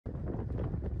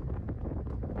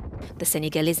The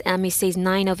Senegalese army says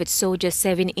 9 of its soldiers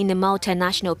serving in the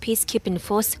multinational peacekeeping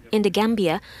force in the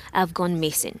Gambia have gone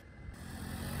missing.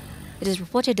 It is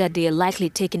reported that they are likely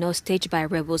taken hostage by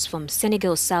rebels from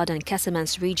Senegal's southern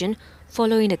Casamance region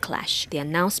following a clash. The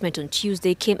announcement on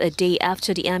Tuesday came a day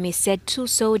after the army said 2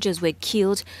 soldiers were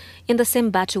killed in the same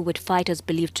battle with fighters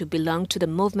believed to belong to the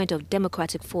Movement of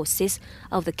Democratic Forces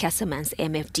of the Casamance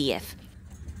MFDF.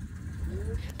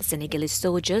 The Senegalese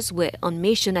soldiers were on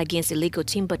mission against illegal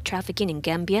timber trafficking in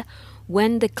Gambia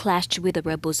when they clashed with the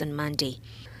rebels on Monday.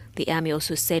 The army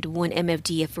also said 1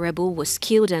 MFDF rebel was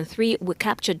killed and 3 were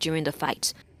captured during the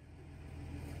fight.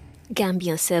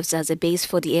 Gambia serves as a base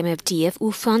for the MFDF,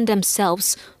 who fund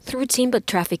themselves through timber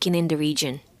trafficking in the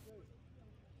region.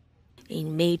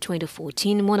 In May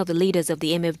 2014, one of the leaders of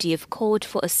the MFDF called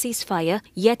for a ceasefire,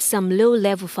 yet some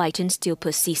low-level fighting still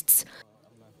persists.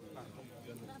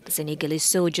 The Senegalese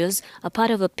soldiers are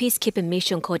part of a peacekeeping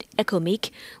mission called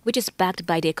ECOMIC, which is backed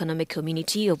by the Economic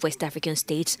Community of West African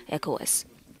States, ECOWAS.